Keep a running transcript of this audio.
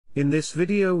In this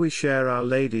video we share Our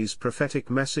Lady's prophetic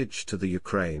message to the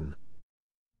Ukraine.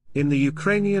 In the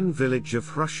Ukrainian village of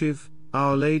Hrushiv,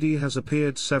 Our Lady has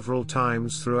appeared several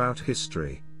times throughout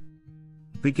history.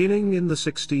 Beginning in the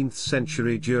 16th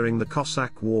century during the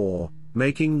Cossack War,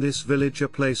 making this village a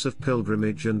place of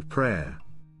pilgrimage and prayer.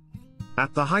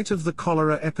 At the height of the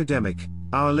cholera epidemic,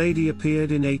 Our Lady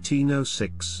appeared in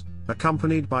 1806,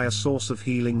 accompanied by a source of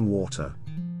healing water.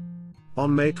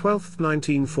 On May 12,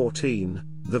 1914,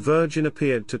 the Virgin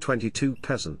appeared to 22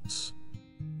 peasants.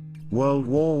 World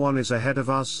War I is ahead of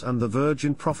us, and the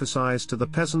Virgin prophesies to the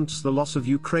peasants the loss of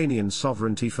Ukrainian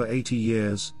sovereignty for 80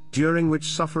 years, during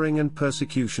which suffering and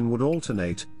persecution would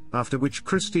alternate, after which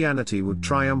Christianity would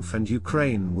triumph and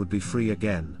Ukraine would be free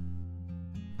again.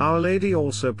 Our Lady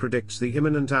also predicts the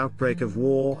imminent outbreak of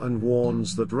war and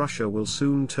warns that Russia will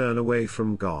soon turn away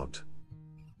from God.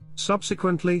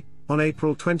 Subsequently, on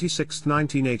April 26,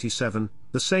 1987,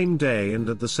 the same day and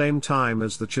at the same time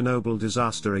as the Chernobyl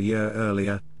disaster a year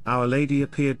earlier, Our Lady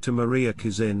appeared to Maria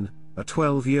Kyzyn, a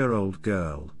 12-year-old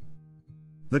girl.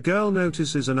 The girl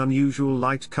notices an unusual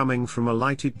light coming from a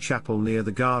lighted chapel near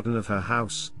the garden of her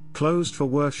house, closed for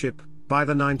worship by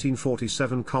the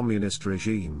 1947 communist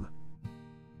regime.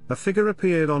 A figure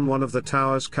appeared on one of the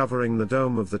towers covering the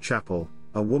dome of the chapel,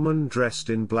 a woman dressed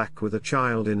in black with a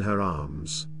child in her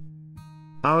arms.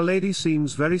 Our Lady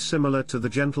seems very similar to the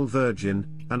Gentle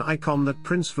Virgin, an icon that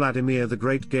Prince Vladimir the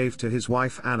Great gave to his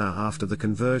wife Anna after the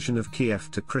conversion of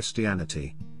Kiev to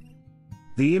Christianity.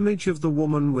 The image of the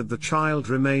woman with the child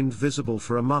remained visible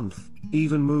for a month,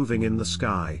 even moving in the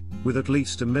sky, with at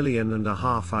least 1.5 million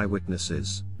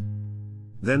eyewitnesses.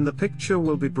 Then the picture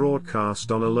will be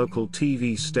broadcast on a local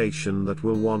TV station that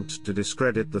will want to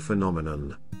discredit the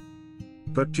phenomenon.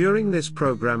 But during this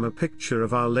program a picture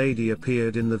of Our Lady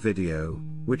appeared in the video,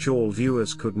 which all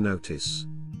viewers could notice.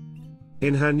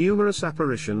 In her numerous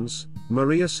apparitions,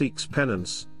 Maria seeks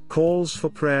penance, calls for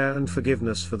prayer and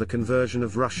forgiveness for the conversion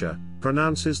of Russia,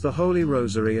 pronounces the Holy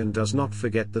Rosary and does not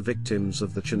forget the victims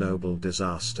of the Chernobyl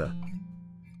disaster.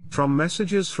 From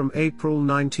messages from April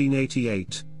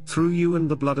 1988, through you and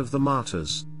the blood of the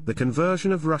martyrs, the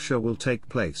conversion of Russia will take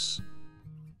place.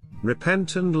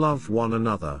 Repent and love one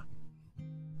another.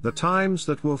 The times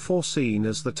that were foreseen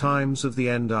as the times of the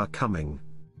end are coming.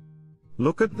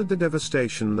 Look at the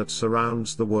devastation that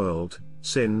surrounds the world: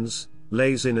 sins,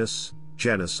 laziness,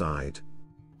 genocide.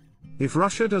 If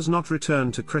Russia does not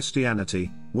return to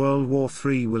Christianity, World War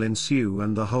III will ensue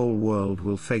and the whole world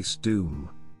will face doom.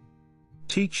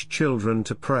 Teach children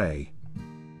to pray.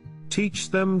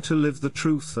 Teach them to live the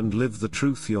truth and live the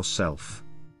truth yourself.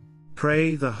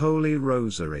 Pray the Holy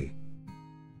Rosary.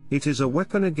 It is a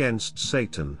weapon against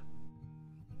Satan.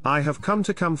 I have come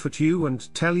to comfort you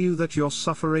and tell you that your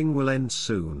suffering will end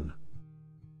soon.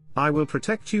 I will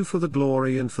protect you for the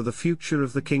glory and for the future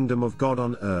of the kingdom of God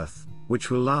on earth, which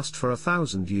will last for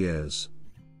 1,000 years.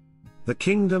 The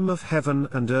kingdom of heaven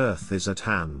and earth is at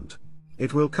hand.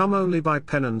 It will come only by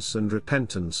penance and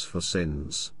repentance for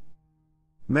sins.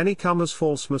 Many come as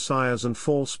false messiahs and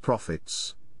false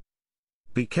prophets.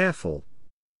 Be careful.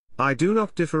 I do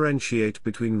not differentiate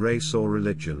between race or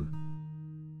religion.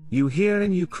 You here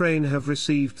in Ukraine have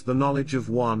received the knowledge of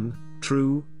one,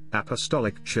 true,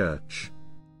 apostolic church.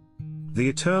 The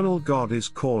eternal God is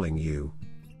calling you.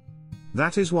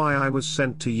 That is why I was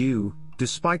sent to you.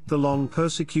 Despite the long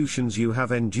persecutions you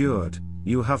have endured,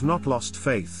 you have not lost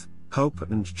faith, hope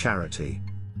and charity.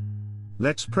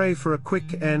 Let's pray for a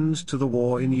quick end to the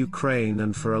war in Ukraine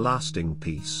and for a lasting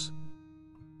peace.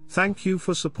 Thank you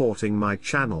for supporting my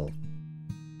channel.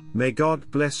 May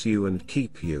God bless you and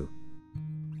keep you.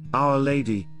 Our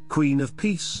Lady, Queen of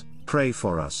Peace, pray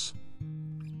for us.